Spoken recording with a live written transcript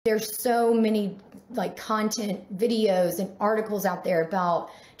There's so many like content, videos, and articles out there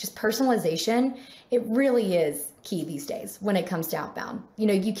about just personalization. It really is key these days when it comes to outbound. You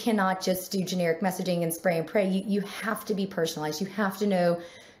know, you cannot just do generic messaging and spray and pray. You have to be personalized. You have to know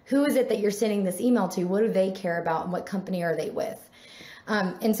who is it that you're sending this email to? What do they care about? And what company are they with?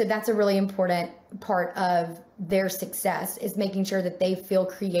 And so that's a really important part of their success, is making sure that they feel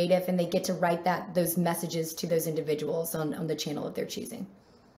creative and they get to write those messages to those individuals on the channel of their choosing.